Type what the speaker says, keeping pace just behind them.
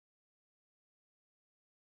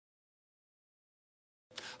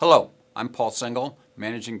Hello, I'm Paul Single,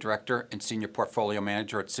 Managing Director and Senior Portfolio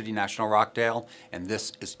Manager at City National Rochdale, and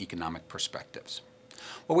this is Economic Perspectives.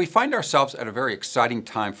 Well, we find ourselves at a very exciting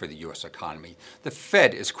time for the U.S. economy. The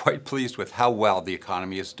Fed is quite pleased with how well the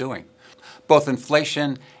economy is doing. Both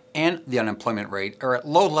inflation and the unemployment rate are at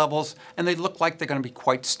low levels, and they look like they're going to be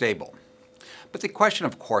quite stable. But the question,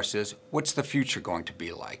 of course, is what's the future going to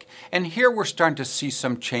be like? And here we're starting to see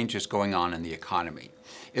some changes going on in the economy.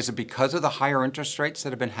 Is it because of the higher interest rates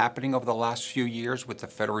that have been happening over the last few years with the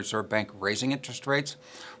Federal Reserve Bank raising interest rates?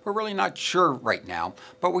 We're really not sure right now,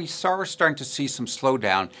 but we are starting to see some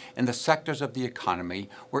slowdown in the sectors of the economy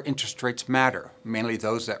where interest rates matter, mainly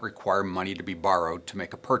those that require money to be borrowed to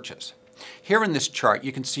make a purchase. Here in this chart,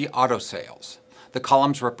 you can see auto sales. The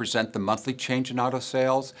columns represent the monthly change in auto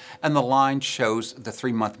sales, and the line shows the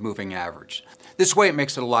 3-month moving average. This way it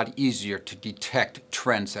makes it a lot easier to detect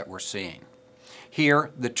trends that we're seeing.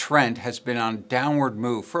 Here, the trend has been on a downward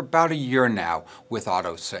move for about a year now with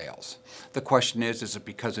auto sales. The question is it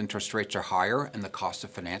because interest rates are higher and the cost of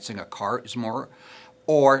financing a car is more?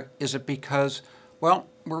 Or is it because, well,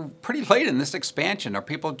 we're pretty late in this expansion? Are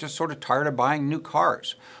people just sort of tired of buying new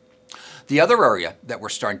cars? The other area that we're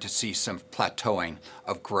starting to see some plateauing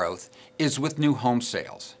of growth is with new home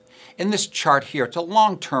sales. In this chart here, it's a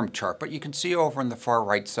long-term chart, but you can see over on the far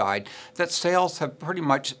right side that sales have pretty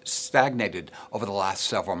much stagnated over the last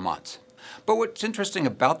several months. But what's interesting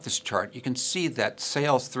about this chart, you can see that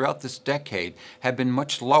sales throughout this decade have been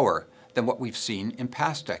much lower than what we've seen in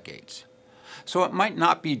past decades. So it might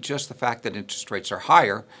not be just the fact that interest rates are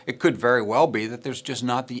higher. It could very well be that there's just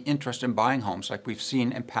not the interest in buying homes like we've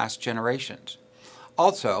seen in past generations.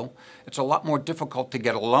 Also, it's a lot more difficult to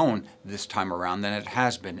get a loan this time around than it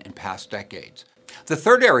has been in past decades. The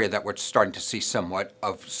third area that we're starting to see somewhat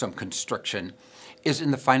of some constriction is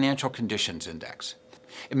in the Financial Conditions Index.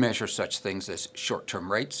 It measures such things as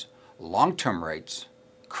short-term rates, long-term rates,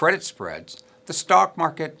 credit spreads, the stock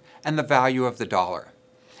market, and the value of the dollar.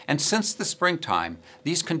 And since the springtime,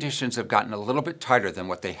 these conditions have gotten a little bit tighter than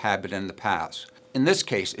what they had been in the past. In this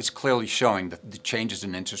case, it's clearly showing that the changes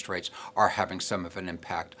in interest rates are having some of an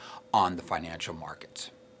impact on the financial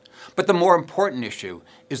markets. But the more important issue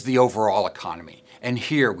is the overall economy, and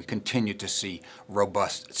here we continue to see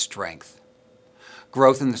robust strength.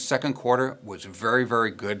 Growth in the second quarter was very,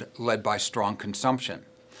 very good, led by strong consumption.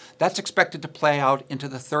 That's expected to play out into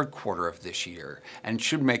the third quarter of this year and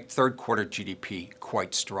should make third quarter GDP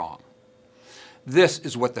quite strong. This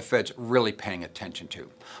is what the Fed's really paying attention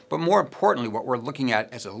to. But more importantly, what we're looking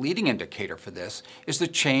at as a leading indicator for this is the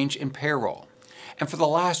change in payroll. And for the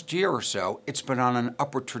last year or so, it's been on an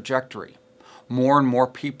upward trajectory. More and more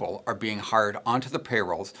people are being hired onto the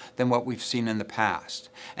payrolls than what we've seen in the past.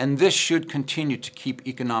 And this should continue to keep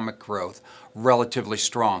economic growth relatively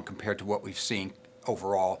strong compared to what we've seen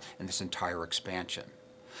overall in this entire expansion.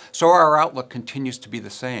 So our outlook continues to be the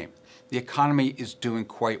same. The economy is doing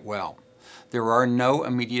quite well. There are no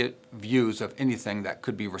immediate views of anything that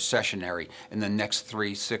could be recessionary in the next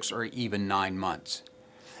 3, 6, or even 9 months.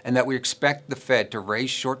 And that we expect the Fed to raise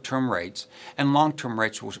short-term rates and long-term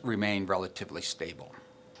rates will remain relatively stable.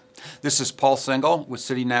 This is Paul Single with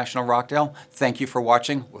City National Rochdale. Thank you for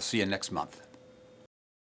watching. We'll see you next month.